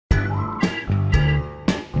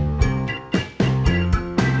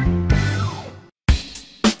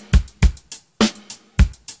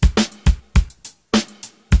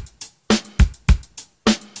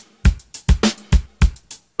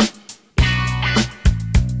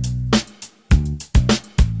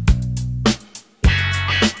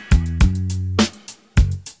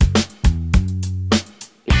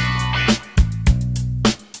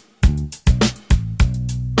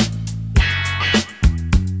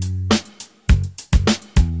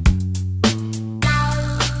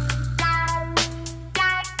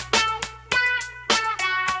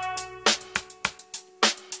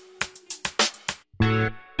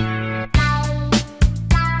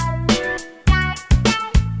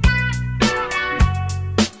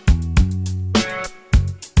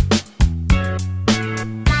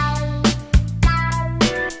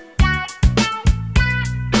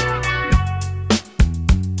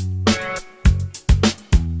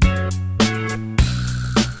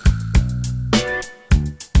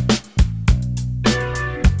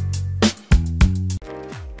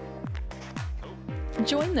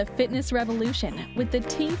the fitness revolution with the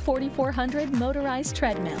T4400 motorized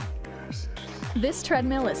treadmill. This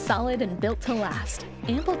treadmill is solid and built to last.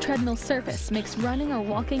 Ample treadmill surface makes running or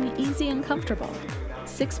walking easy and comfortable.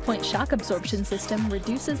 6-point shock absorption system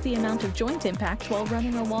reduces the amount of joint impact while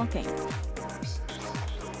running or walking.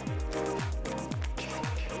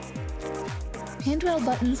 Handrail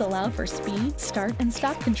buttons allow for speed, start, and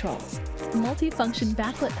stop controls. Multi-function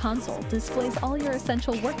backlit console displays all your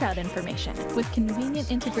essential workout information with convenient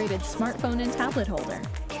integrated smartphone and tablet holder.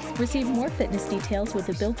 Receive more fitness details with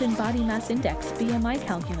the built-in Body Mass Index BMI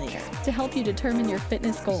calculator to help you determine your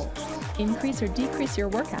fitness goals. Increase or decrease your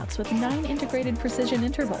workouts with 9 integrated precision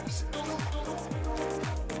intervals.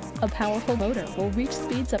 A powerful motor will reach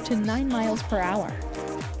speeds up to 9 miles per hour.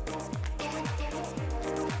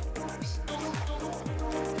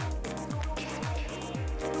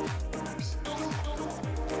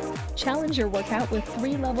 Challenge your workout with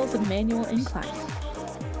 3 levels of manual incline.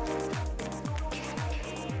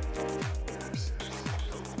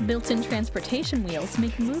 Built-in transportation wheels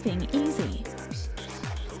make moving easy.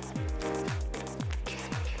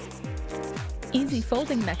 Easy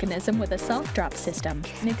folding mechanism with a soft drop system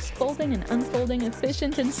makes folding and unfolding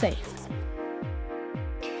efficient and safe.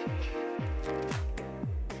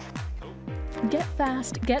 Get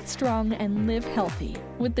fast, get strong, and live healthy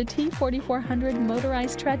with the T4400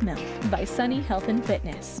 motorized treadmill by Sunny Health and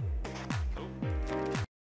Fitness.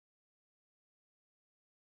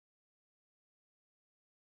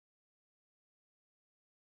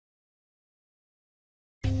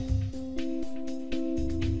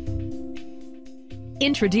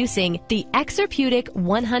 Introducing the Exerputic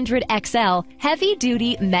 100 XL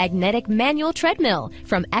Heavy-Duty Magnetic Manual Treadmill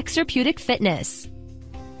from Exerputic Fitness.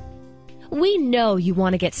 We know you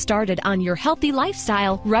want to get started on your healthy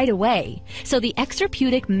lifestyle right away, so the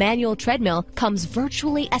Exerputic Manual Treadmill comes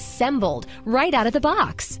virtually assembled right out of the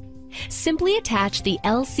box. Simply attach the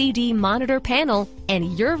LCD monitor panel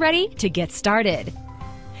and you're ready to get started.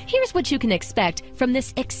 Here's what you can expect from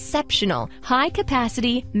this exceptional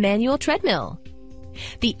high-capacity manual treadmill.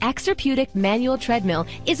 The Exerputic Manual Treadmill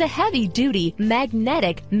is a heavy-duty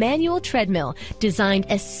magnetic manual treadmill designed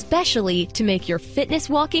especially to make your fitness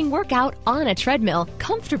walking workout on a treadmill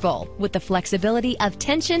comfortable with the flexibility of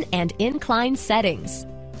tension and incline settings.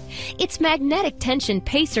 Its magnetic tension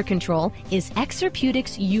pacer control is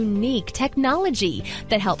Exerputic's unique technology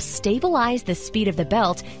that helps stabilize the speed of the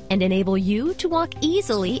belt and enable you to walk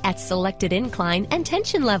easily at selected incline and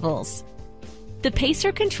tension levels. The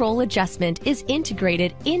pacer control adjustment is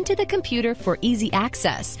integrated into the computer for easy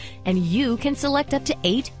access, and you can select up to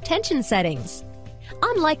 8 tension settings.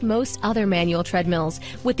 Unlike most other manual treadmills,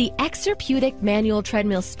 with the Exerputic Manual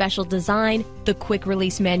Treadmill special design, the Quick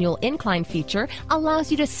Release Manual Incline feature allows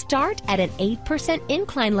you to start at an 8%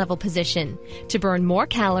 incline level position to burn more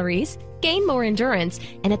calories, gain more endurance,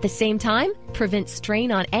 and at the same time, prevent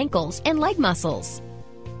strain on ankles and leg muscles.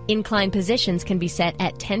 Incline positions can be set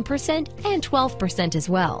at 10% and 12% as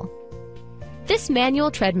well. This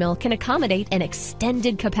manual treadmill can accommodate an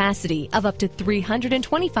extended capacity of up to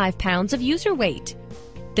 325 pounds of user weight.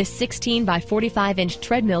 The 16 by 45-inch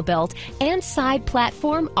treadmill belt and side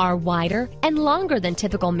platform are wider and longer than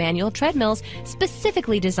typical manual treadmills,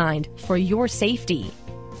 specifically designed for your safety.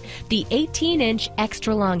 The 18-inch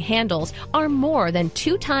extra-long handles are more than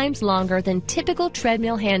 2 times longer than typical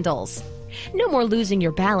treadmill handles. No more losing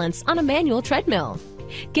your balance on a manual treadmill.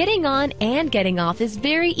 Getting on and getting off is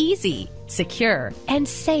very easy, secure, and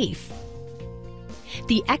safe.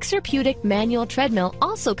 The Exerputic Manual Treadmill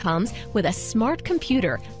also comes with a smart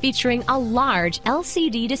computer featuring a large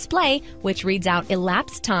LCD display which reads out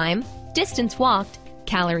elapsed time, distance walked,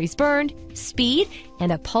 calories burned, speed,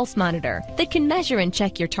 and a pulse monitor that can measure and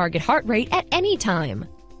check your target heart rate at any time.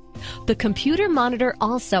 The computer monitor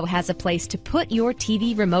also has a place to put your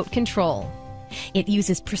TV remote control. It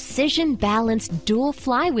uses precision-balanced dual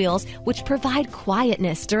flywheels which provide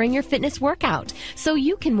quietness during your fitness workout, so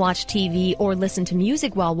you can watch TV or listen to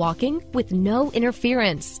music while walking with no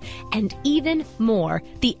interference. And even more,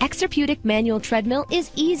 the Exerputic Manual Treadmill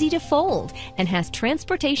is easy to fold and has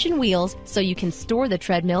transportation wheels so you can store the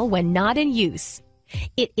treadmill when not in use.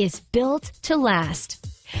 It is built to last.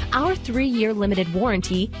 Our 3-year limited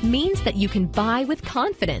warranty means that you can buy with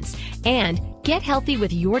confidence and get healthy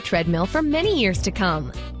with your treadmill for many years to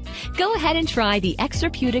come. Go ahead and try the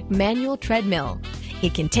Exerputic Manual Treadmill.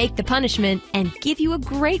 It can take the punishment and give you a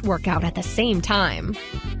great workout at the same time.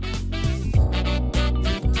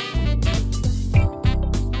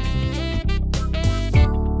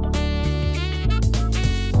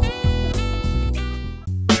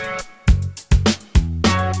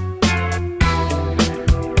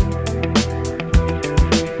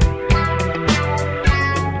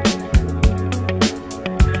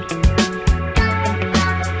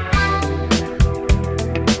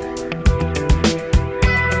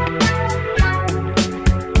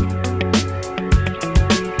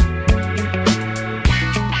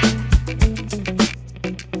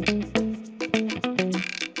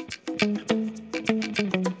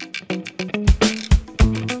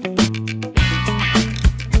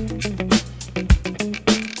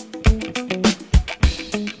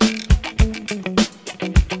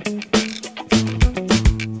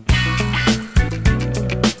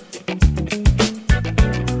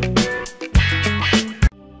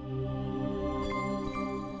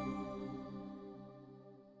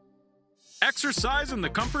 Exercise in the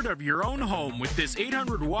comfort of your own home with this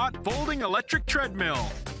 800-watt folding electric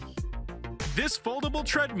treadmill. This foldable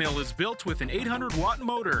treadmill is built with an 800-watt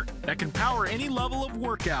motor that can power any level of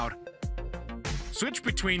workout. Switch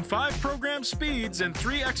between 5 program speeds and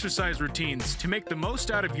 3 exercise routines to make the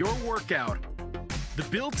most out of your workout. The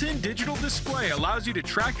built-in digital display allows you to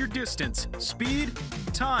track your distance, speed,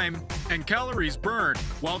 time, and calories burned,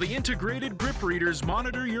 while the integrated grip readers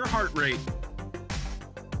monitor your heart rate.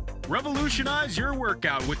 Revolutionize your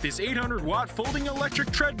workout with this 800-watt folding electric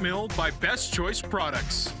treadmill by Best Choice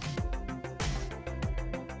Products.